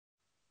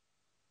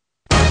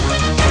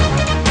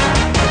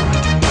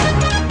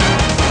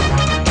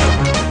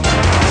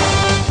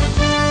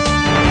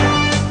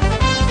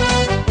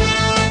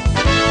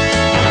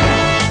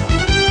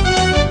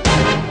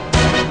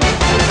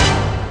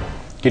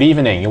Good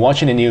evening. You're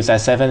watching the news at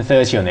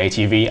 7:30 on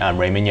ATV. I'm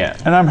Raymond Yan.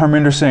 And I'm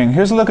Harminder Singh.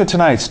 Here's a look at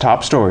tonight's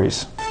top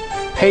stories.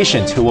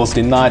 Patient who was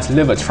denied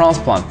liver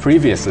transplant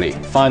previously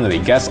finally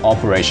gets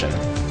operation.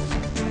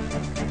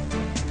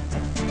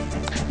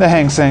 The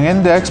Hang Seng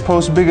Index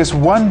posts biggest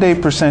one-day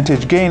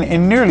percentage gain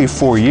in nearly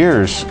 4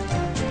 years.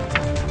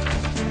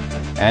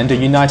 And the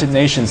United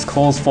Nations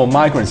calls for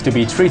migrants to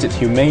be treated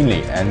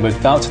humanely and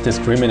without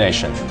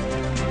discrimination.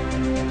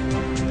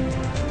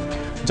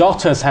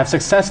 Doctors have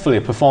successfully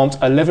performed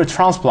a liver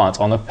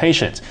transplant on a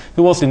patient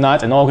who was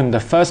denied an organ the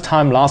first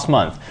time last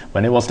month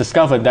when it was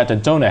discovered that the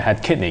donor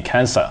had kidney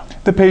cancer.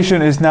 The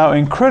patient is now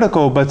in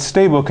critical but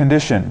stable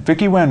condition.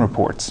 Vicky Wen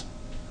reports.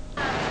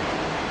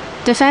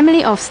 The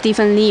family of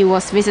Stephen Lee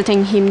was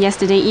visiting him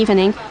yesterday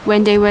evening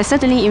when they were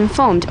suddenly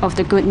informed of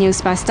the good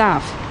news by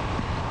staff.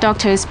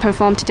 Doctors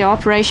performed the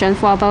operation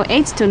for about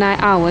 8 to 9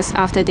 hours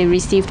after they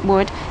received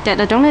word that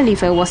a donor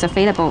liver was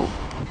available.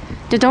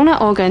 The donor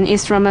organ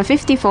is from a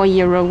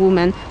 54-year-old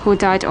woman who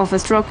died of a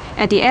stroke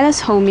at the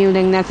Alice Ho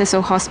Milling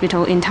National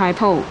Hospital in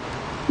Taipo.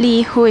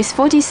 Lee, who is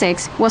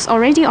 46, was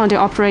already on the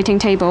operating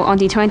table on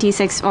the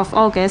 26th of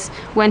August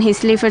when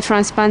his liver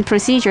transplant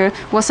procedure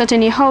was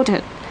suddenly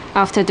halted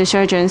after the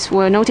surgeons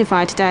were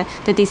notified that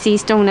the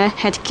deceased donor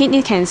had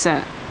kidney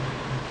cancer.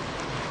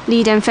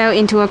 Lee then fell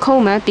into a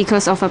coma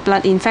because of a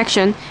blood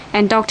infection,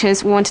 and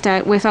doctors warned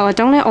that without a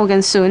donor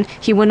organ soon,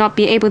 he would not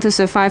be able to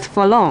survive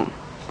for long.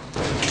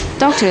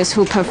 Doctors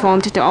who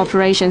performed the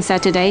operation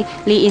said today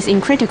Lee is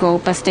in critical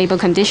but stable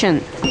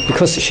condition.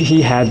 Because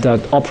he had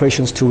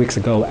operations 2 weeks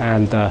ago,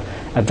 and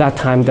at that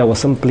time there was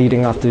some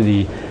bleeding after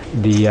the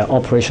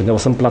operation. There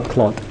was some blood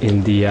clot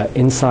in the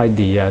inside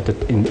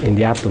in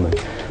the abdomen.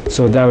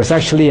 So there was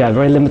actually a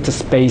very limited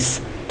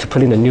space to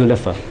put in a new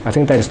liver. I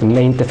think that is the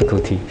main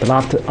difficulty. But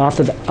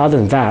other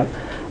than that,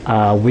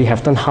 we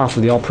have done half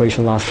of the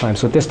operation last time.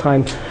 So this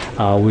time,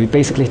 we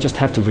basically just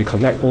have to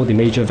reconnect all the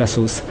major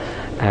vessels,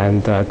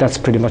 and that's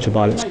pretty much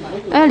about it.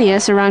 Earlier,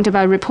 surrounded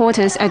by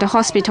reporters at the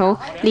hospital,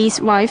 Lee's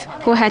wife,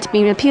 who had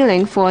been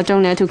appealing for a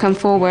donor to come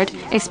forward,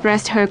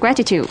 expressed her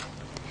gratitude.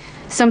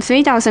 Some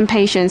 3,000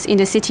 patients in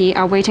the city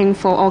are waiting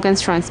for organ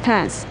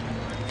transplants.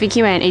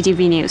 Vicky Wan,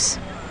 ATV News.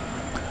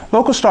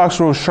 Local stocks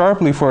rose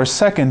sharply for a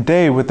second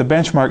day, with the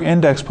benchmark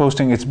index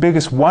posting its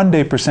biggest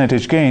one-day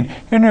percentage gain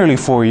in nearly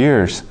 4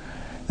 years.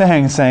 The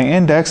Hang Seng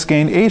Index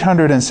gained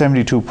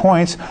 872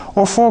 points,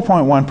 or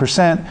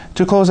 4.1%,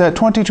 to close at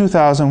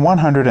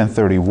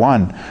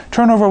 22,131.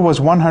 Turnover was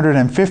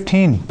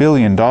 $115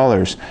 billion.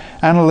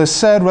 Analysts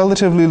said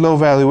relatively low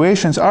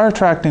valuations are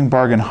attracting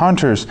bargain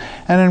hunters,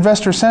 and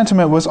investor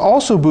sentiment was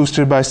also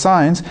boosted by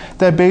signs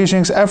that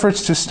Beijing's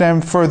efforts to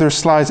stem further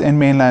slides in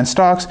mainland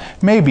stocks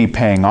may be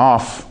paying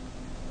off.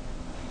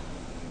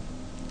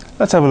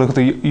 Let's have a look at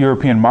the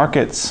European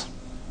markets.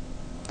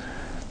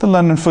 The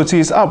London FTSE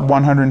is up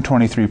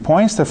 123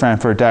 points, the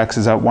Frankfurt DAX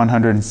is up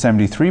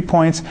 173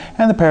 points,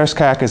 and the Paris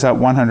CAC is up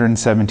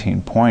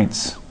 117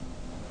 points.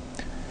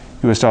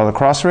 US dollar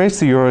cross rates: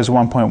 the euro is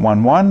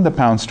 1.11, the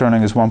pound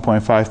sterling is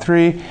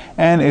 1.53,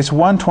 and it's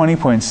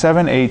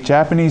 120.78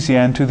 Japanese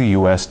yen to the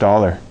US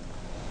dollar.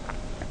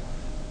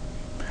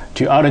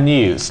 To other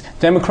news,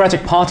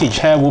 Democratic Party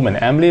Chairwoman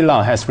Emily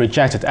Lau has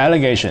rejected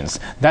allegations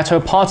that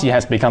her party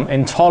has become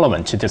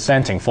intolerant to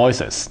dissenting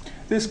voices.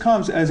 This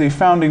comes as a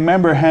founding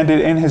member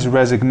handed in his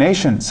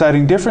resignation,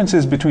 citing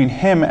differences between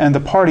him and the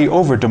party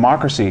over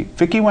democracy.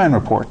 Vicky Wan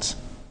reports.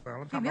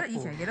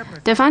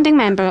 The founding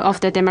member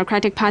of the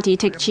Democratic Party,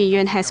 Tik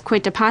Chi-yuen, has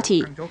quit the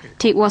party.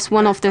 Tik was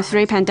one of the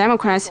 3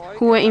 pan-Democrats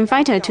who were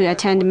invited to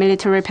attend the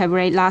military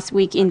parade last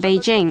week in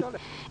Beijing.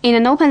 In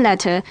an open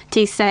letter,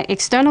 Tik said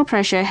external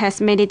pressure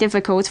has made it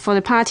difficult for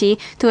the party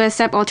to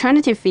accept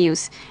alternative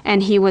views,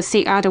 and he would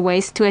seek other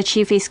ways to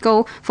achieve his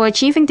goal for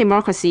achieving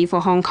democracy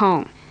for Hong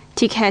Kong.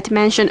 Tik had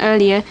mentioned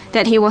earlier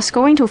that he was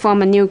going to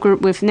form a new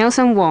group with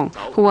Nelson Wong,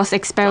 who was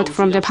expelled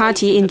from the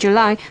party in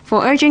July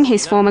for urging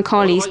his former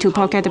colleagues to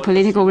pocket the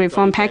political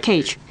reform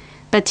package.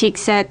 But Tik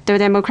said the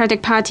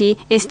Democratic Party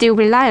is still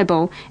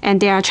reliable,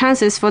 and there are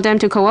chances for them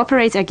to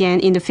cooperate again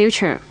in the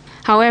future.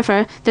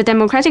 However, the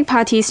Democratic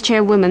Party's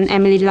chairwoman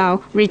Emily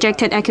Lau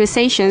rejected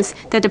accusations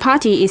that the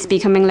party is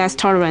becoming less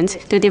tolerant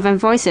to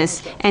different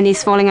voices and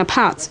is falling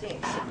apart.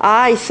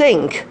 I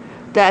think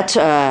that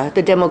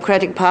the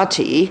Democratic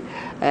Party,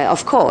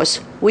 of course,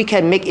 we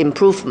can make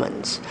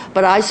improvements,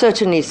 but I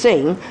certainly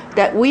think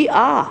that we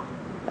are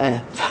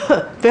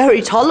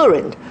very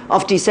tolerant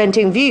of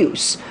dissenting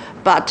views.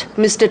 But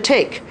Mr.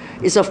 Tik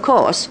is, of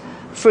course,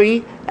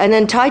 free and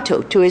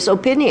entitled to his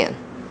opinion.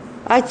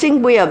 I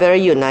think we are very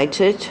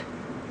united,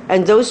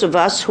 and those of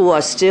us who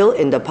are still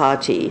in the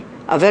party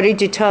are very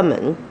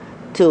determined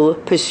to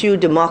pursue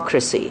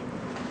democracy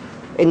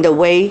in the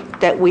way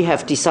that we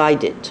have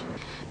decided.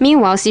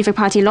 Meanwhile, Civic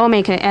Party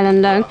lawmaker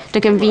Alan Leung,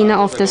 the convener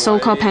of the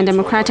so-called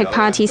Pan-Democratic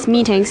Party's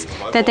meetings,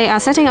 that they are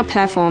setting up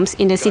platforms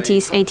in the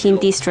city's 18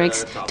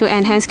 districts to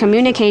enhance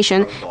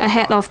communication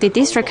ahead of the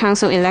district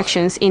council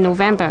elections in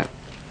November.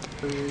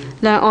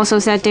 Leung also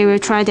said they will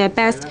try their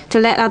best to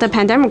let other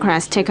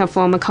pan-Democrats take up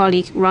former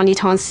colleague Ronnie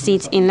Tong's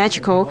seat in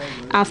Legico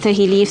after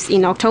he leaves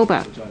in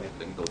October.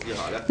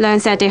 Leung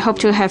said they hope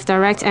to have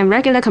direct and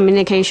regular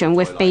communication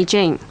with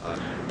Beijing.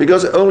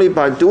 Because only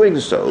by doing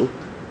so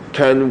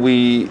can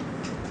we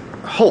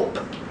hope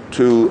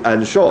to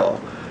ensure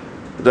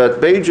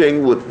that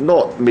Beijing would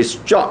not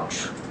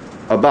misjudge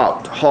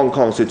about Hong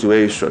Kong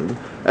situation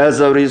as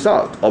a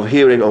result of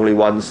hearing only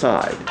one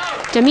side.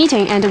 The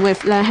meeting ended with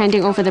Leung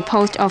handing over the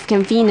post of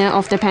convener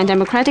of the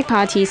Pan-Democratic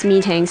Party's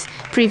meetings,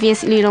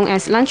 previously known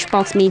as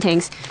lunchbox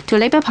meetings, to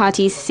Labour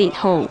Party's seat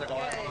Ho.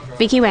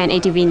 Vicky Wan,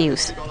 ATV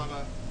News.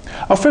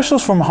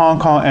 Officials from Hong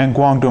Kong and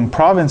Guangdong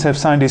province have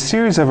signed a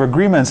series of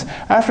agreements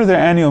after their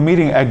annual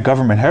meeting at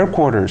government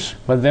headquarters.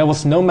 But there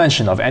was no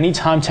mention of any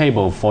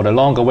timetable for the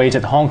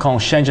long-awaited Hong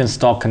Kong-Shenzhen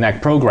Stock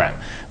Connect program,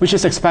 which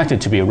is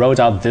expected to be rolled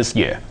out this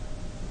year.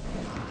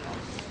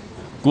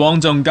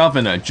 Guangdong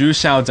Governor Zhu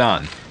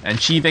Xiaodan and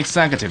Chief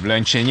Executive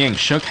Leung Chun-ying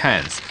shook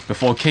hands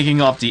before kicking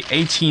off the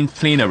 18th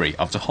plenary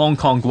of the Hong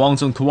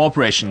Kong-Guangdong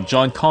Cooperation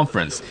Joint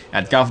Conference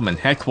at government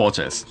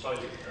headquarters.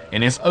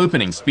 In his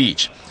opening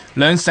speech,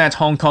 Leung said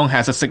Hong Kong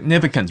has a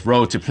significant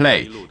role to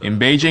play in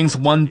Beijing's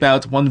One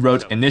Belt, One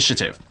Road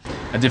initiative,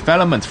 a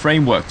development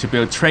framework to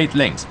build trade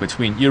links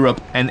between Europe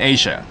and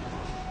Asia.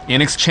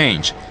 In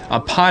exchange,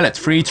 a pilot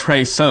free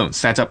trade zone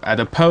set up at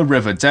the Pearl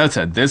River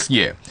Delta this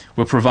year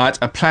will provide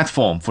a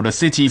platform for the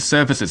city's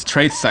services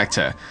trade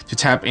sector to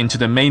tap into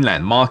the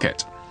mainland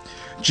market.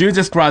 Zhu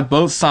described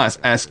both sides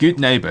as good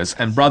neighbors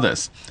and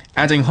brothers,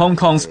 adding Hong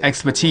Kong's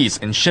expertise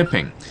in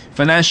shipping,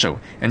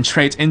 financial, and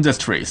trade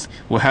industries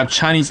will help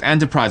Chinese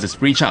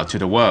enterprises reach out to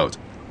the world.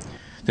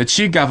 The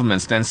two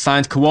governments then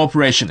signed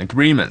cooperation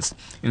agreements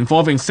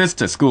involving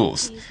sister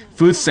schools,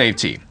 food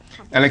safety,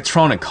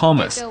 electronic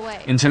commerce,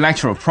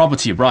 intellectual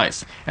property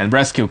rights, and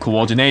rescue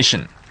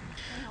coordination.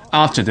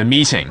 After the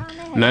meeting,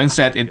 Leung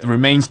said it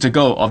remains the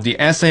goal of the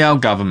SAR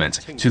government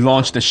to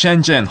launch the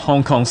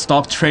Shenzhen-Hong Kong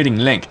stock trading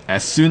link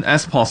as soon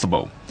as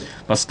possible,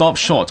 but stopped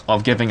short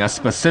of giving a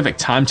specific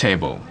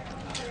timetable.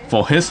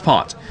 For his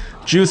part,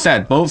 Zhu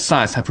said both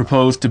sides have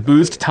proposed to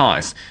boost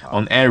ties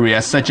on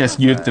areas such as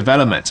youth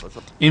development,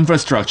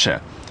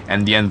 infrastructure,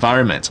 and the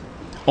environment,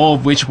 all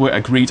of which were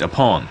agreed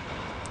upon.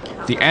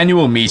 The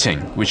annual meeting,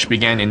 which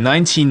began in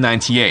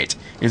 1998,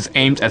 is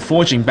aimed at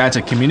forging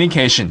better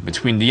communication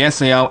between the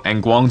SAR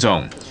and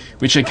Guangdong,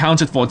 which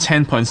accounted for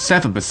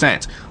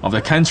 10.7% of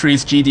the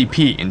country's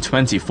GDP in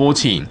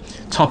 2014,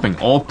 topping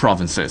all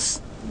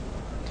provinces.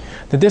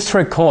 The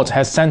district court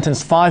has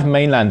sentenced 5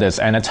 mainlanders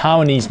and a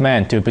Taiwanese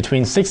man to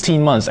between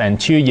 16 months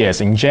and 2 years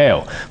in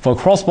jail for a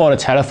cross-border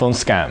telephone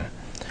scam.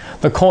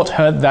 The court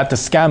heard that the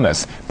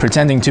scammers,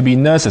 pretending to be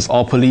nurses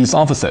or police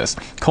officers,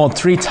 called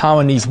 3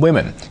 Taiwanese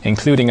women,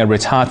 including a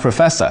retired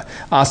professor,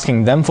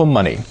 asking them for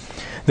money.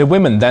 The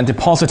women then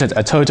deposited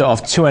a total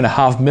of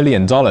 $2.5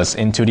 million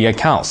into the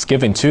accounts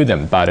given to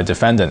them by the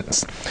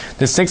defendants.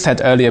 The 6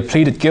 had earlier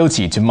pleaded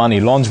guilty to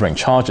money laundering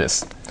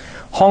charges.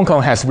 Hong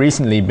Kong has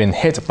recently been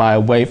hit by a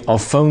wave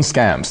of phone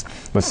scams,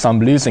 with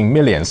some losing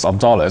millions of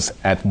dollars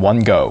at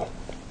one go.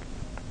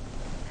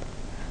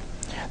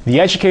 The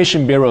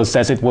Education Bureau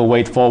says it will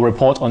wait for a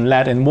report on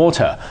lead in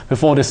water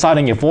before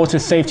deciding if water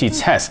safety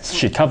tests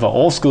should cover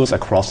all schools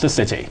across the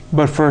city.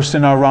 But first,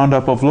 in our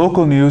roundup of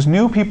local news,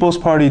 New People's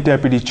Party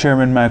Deputy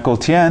Chairman Michael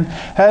Tian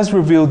has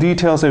revealed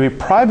details of a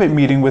private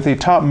meeting with a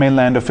top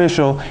mainland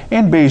official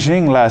in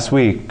Beijing last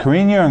week.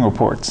 Corinne Yeung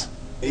reports.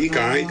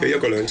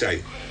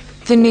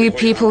 The New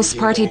People's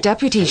Party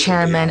Deputy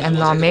Chairman and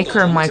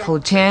lawmaker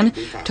Michael Tian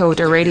told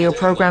a radio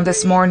program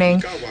this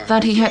morning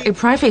that he had a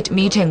private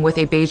meeting with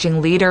a Beijing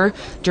leader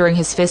during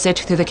his visit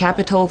to the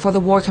capital for the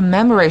War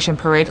Commemoration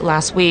Parade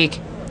last week.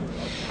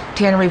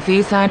 Tian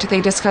revealed that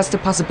they discussed the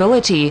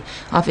possibility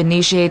of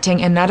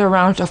initiating another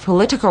round of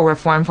political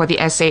reform for the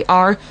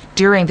SAR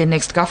during the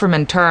next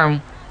government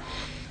term.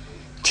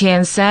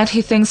 Tian said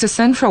he thinks the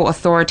central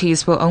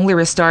authorities will only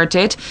restart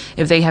it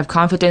if they have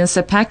confidence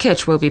the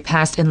package will be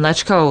passed in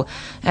Legico,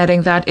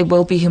 adding that it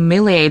will be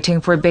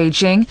humiliating for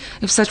Beijing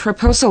if such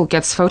proposal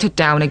gets voted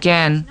down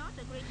again.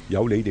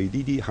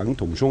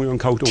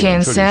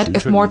 Tian said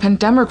if more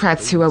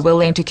pan-Democrats who are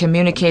willing to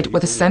communicate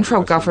with the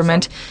central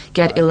government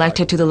get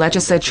elected to the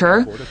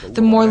legislature,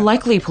 the more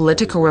likely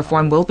political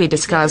reform will be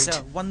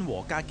discussed.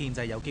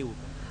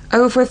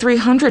 Over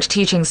 300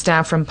 teaching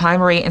staff from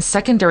primary and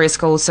secondary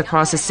schools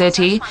across the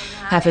city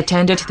have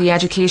attended the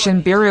Education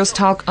Bureau's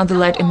talk on the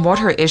lead in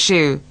water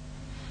issue.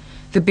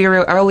 The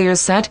Bureau earlier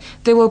said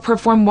they will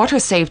perform water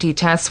safety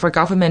tests for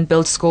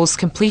government-built schools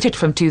completed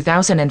from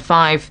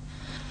 2005.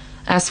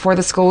 As for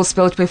the schools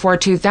built before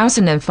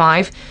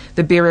 2005,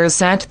 the Bureau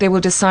said they will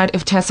decide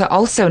if tests are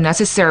also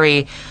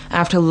necessary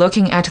after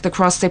looking at the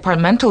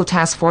cross-departmental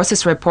task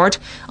force's report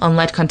on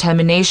lead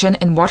contamination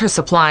in water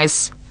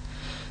supplies.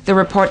 The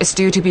report is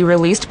due to be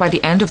released by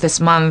the end of this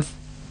month.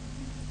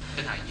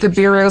 The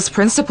Bureau's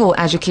principal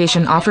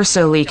education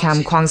officer Li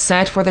Kam-kwang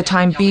said for the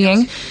time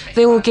being,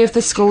 they will give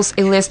the schools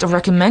a list of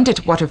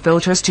recommended water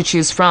filters to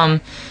choose from,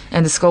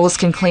 and the schools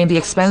can claim the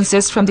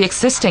expenses from the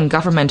existing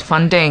government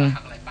funding.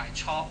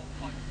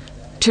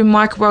 To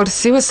mark World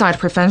Suicide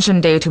Prevention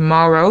Day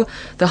tomorrow,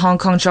 the Hong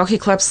Kong Jockey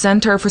Club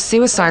Center for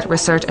Suicide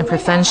Research and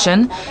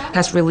Prevention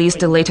has released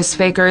the latest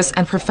figures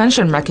and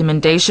prevention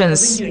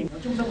recommendations.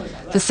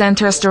 The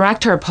center's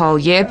director, Paul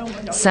Yip,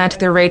 said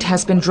the rate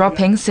has been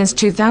dropping since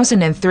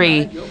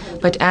 2003,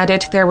 but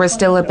added there were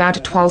still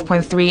about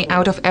 12.3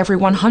 out of every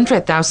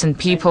 100,000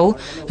 people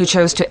who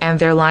chose to end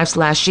their lives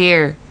last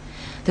year.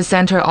 The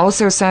center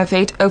also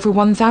surveyed over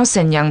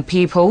 1,000 young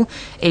people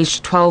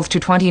aged 12 to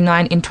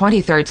 29 in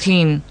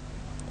 2013.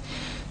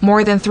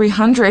 More than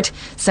 300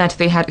 said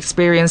they had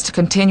experienced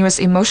continuous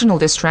emotional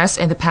distress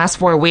in the past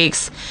 4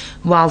 weeks,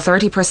 while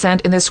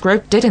 30% in this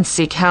group didn't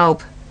seek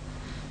help.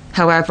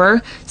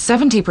 However,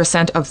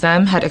 70% of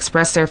them had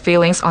expressed their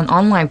feelings on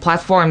online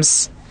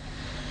platforms.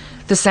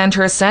 The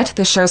center said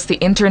this shows the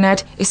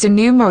internet is a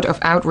new mode of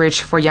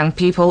outreach for young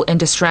people in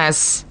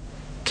distress.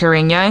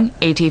 Karen Yang,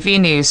 ATV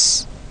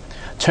News.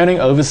 Turning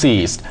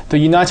overseas, the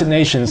United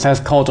Nations has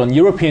called on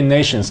European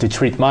nations to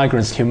treat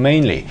migrants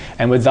humanely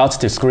and without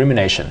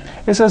discrimination.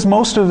 It says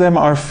most of them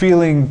are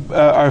fleeing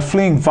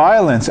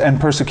violence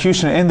and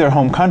persecution in their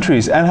home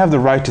countries and have the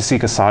right to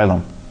seek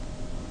asylum.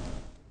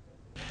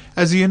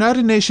 As the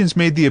United Nations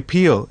made the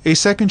appeal, a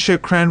second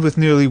ship crammed with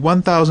nearly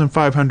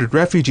 1,500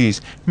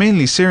 refugees,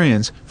 mainly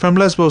Syrians, from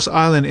Lesbos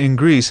Island in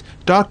Greece,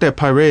 docked at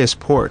Piraeus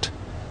port.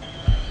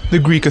 The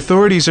Greek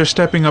authorities are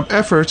stepping up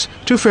efforts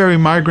to ferry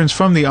migrants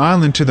from the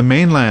island to the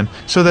mainland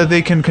so that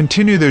they can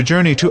continue their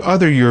journey to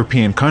other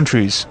European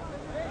countries.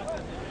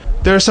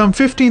 There are some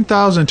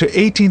 15,000 to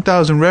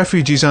 18,000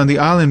 refugees on the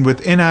island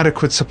with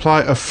inadequate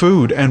supply of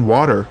food and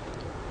water.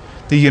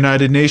 The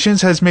United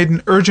Nations has made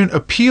an urgent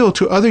appeal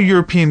to other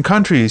European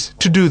countries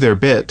to do their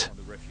bit.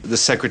 The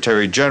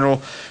Secretary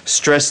General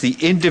stressed the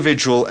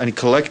individual and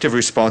collective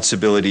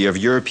responsibility of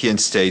European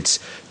states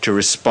to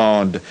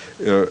respond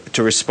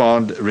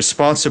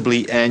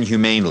responsibly and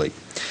humanely.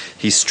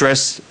 He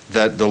stressed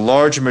that the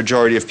large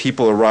majority of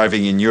people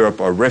arriving in Europe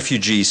are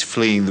refugees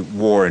fleeing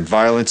war and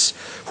violence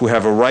who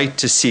have a right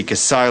to seek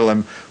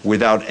asylum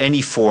without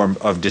any form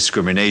of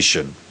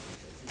discrimination.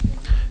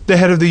 The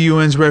head of the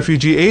UN's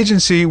refugee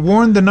agency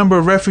warned the number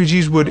of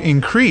refugees would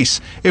increase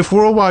if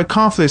worldwide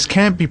conflicts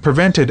can't be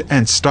prevented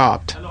and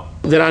stopped.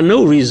 There are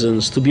no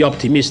reasons to be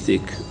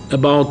optimistic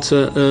about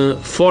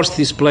forced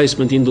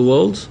displacement in the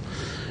world.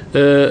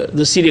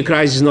 The Syria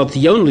crisis is not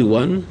the only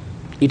one.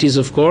 It is,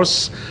 of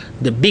course,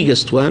 the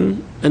biggest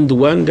one and the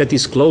one that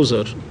is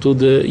closer to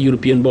the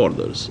European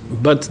borders.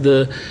 But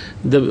either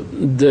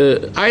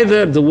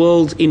the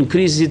world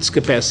increases its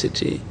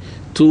capacity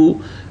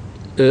to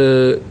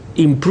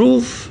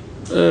improve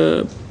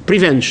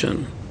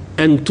prevention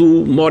and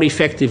to more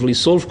effectively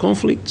solve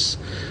conflicts,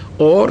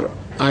 or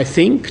I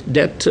think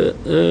that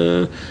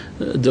the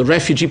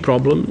refugee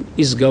problem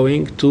is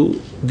going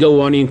to go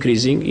on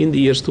increasing in the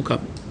years to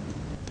come.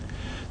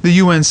 The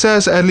UN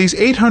says at least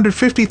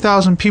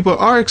 850,000 people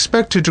are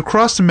expected to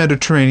cross the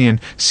Mediterranean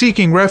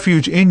seeking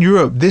refuge in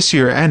Europe this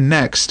year and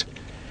next.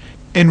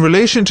 In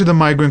relation to the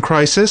migrant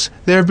crisis,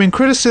 there have been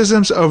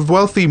criticisms of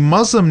wealthy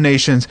Muslim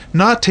nations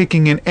not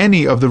taking in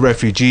any of the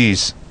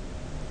refugees.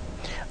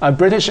 A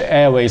British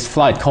Airways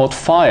flight caught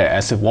fire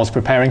as it was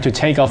preparing to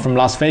take off from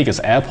Las Vegas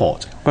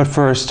airport. But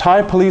first,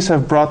 Thai police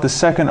have brought the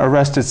second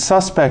arrested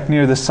suspect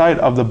near the site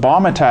of the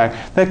bomb attack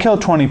that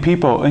killed 20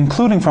 people,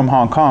 including from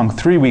Hong Kong,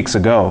 3 weeks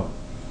ago.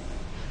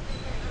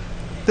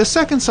 The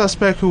second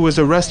suspect, who was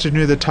arrested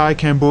near the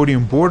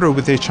Thai-Cambodian border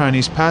with a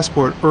Chinese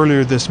passport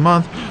earlier this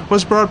month,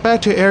 was brought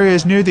back to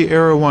areas near the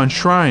Erawan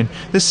Shrine,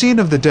 the scene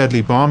of the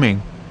deadly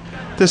bombing.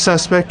 The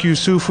suspect,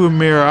 Yusufu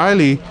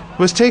Miraili,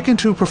 was taken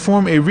to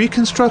perform a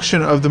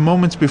reconstruction of the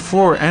moments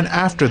before and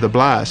after the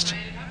blast.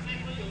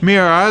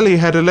 Miraili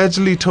had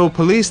allegedly told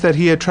police that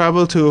he had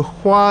traveled to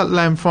Hua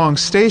Lamphong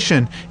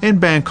Station in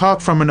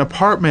Bangkok from an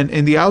apartment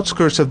in the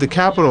outskirts of the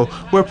capital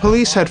where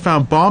police had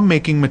found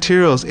bomb-making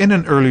materials in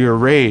an earlier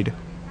raid.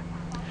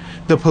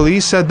 The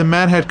police said the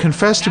man had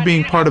confessed to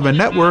being part of a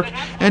network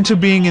and to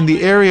being in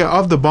the area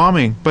of the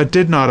bombing, but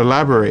did not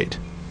elaborate.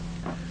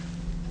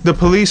 The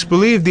police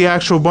believe the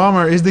actual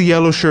bomber is the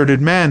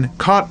yellow-shirted man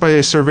caught by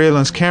a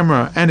surveillance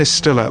camera and is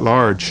still at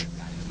large.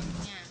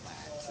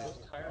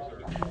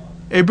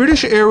 A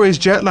British Airways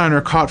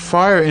jetliner caught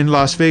fire in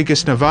Las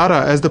Vegas,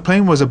 Nevada as the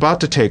plane was about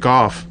to take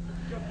off.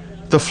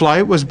 The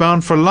flight was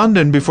bound for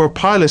London before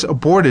pilots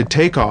aborted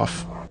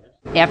takeoff.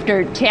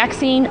 After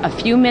taxiing a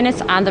few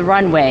minutes on the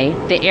runway,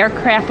 the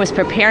aircraft was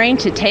preparing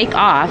to take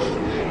off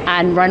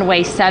on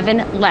runway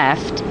 7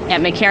 left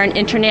at McCarran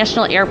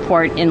International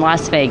Airport in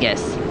Las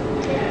Vegas.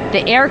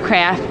 The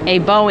aircraft, a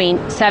Boeing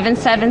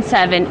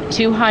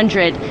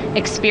 777-200,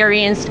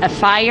 experienced a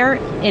fire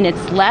in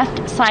its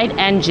left side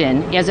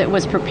engine as it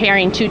was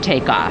preparing to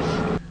take off.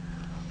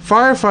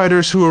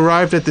 Firefighters who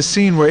arrived at the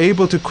scene were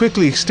able to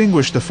quickly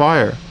extinguish the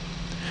fire.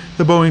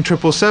 The Boeing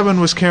 777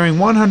 was carrying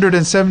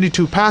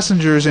 172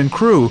 passengers and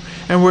crew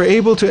and were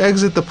able to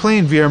exit the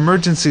plane via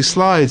emergency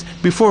slides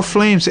before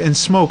flames and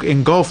smoke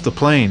engulfed the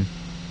plane.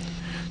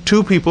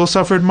 2 people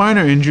suffered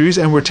minor injuries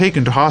and were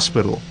taken to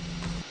hospital.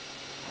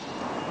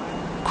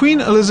 Queen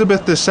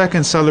Elizabeth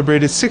II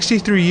celebrated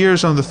 63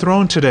 years on the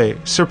throne today,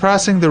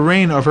 surpassing the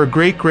reign of her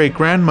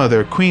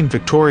great-great-grandmother, Queen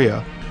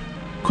Victoria.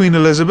 Queen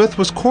Elizabeth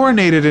was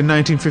coronated in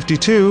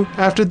 1952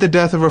 after the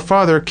death of her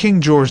father, King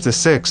George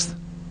VI.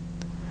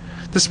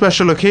 The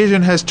special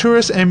occasion has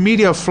tourists and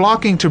media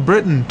flocking to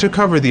Britain to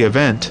cover the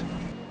event.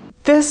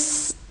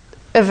 This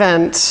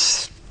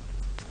event,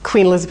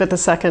 Queen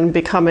Elizabeth II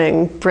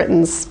becoming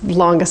Britain's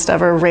longest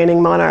ever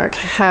reigning monarch,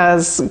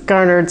 has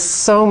garnered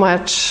so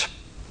much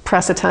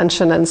press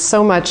attention and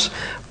so much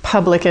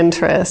public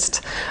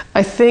interest.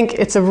 I think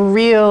it's a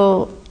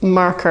real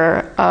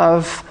marker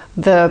of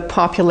the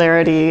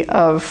popularity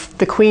of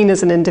the Queen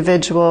as an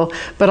individual,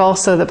 but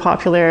also the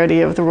popularity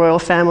of the royal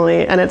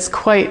family, and it's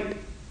quite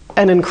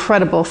an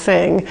incredible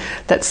thing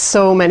that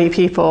so many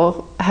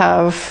people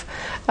have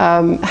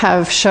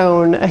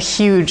shown a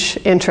huge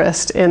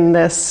interest in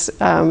this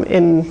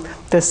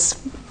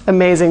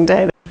amazing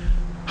day.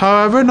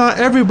 However, not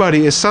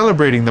everybody is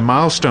celebrating the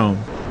milestone.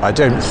 I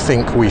don't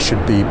think we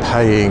should be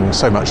paying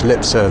so much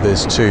lip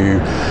service to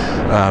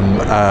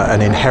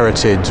an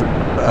inherited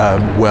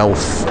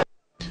wealth.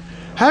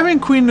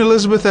 Having Queen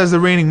Elizabeth as the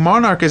reigning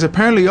monarch is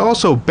apparently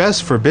also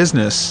best for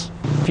business.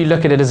 If you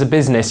look at it as a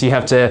business, you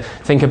have to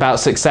think about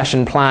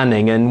succession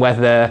planning and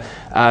whether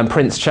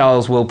Prince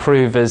Charles will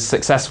prove as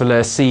successful a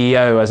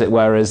CEO, as it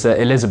were, as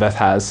Elizabeth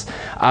has.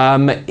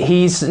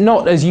 He's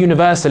not as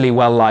universally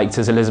well liked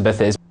as Elizabeth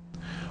is.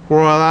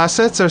 Royal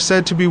assets are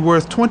said to be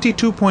worth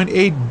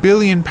 £22.8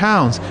 billion,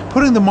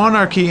 putting the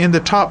monarchy in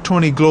the top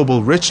 20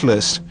 global rich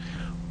list,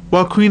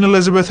 while Queen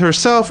Elizabeth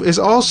herself is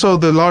also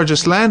the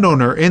largest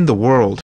landowner in the world.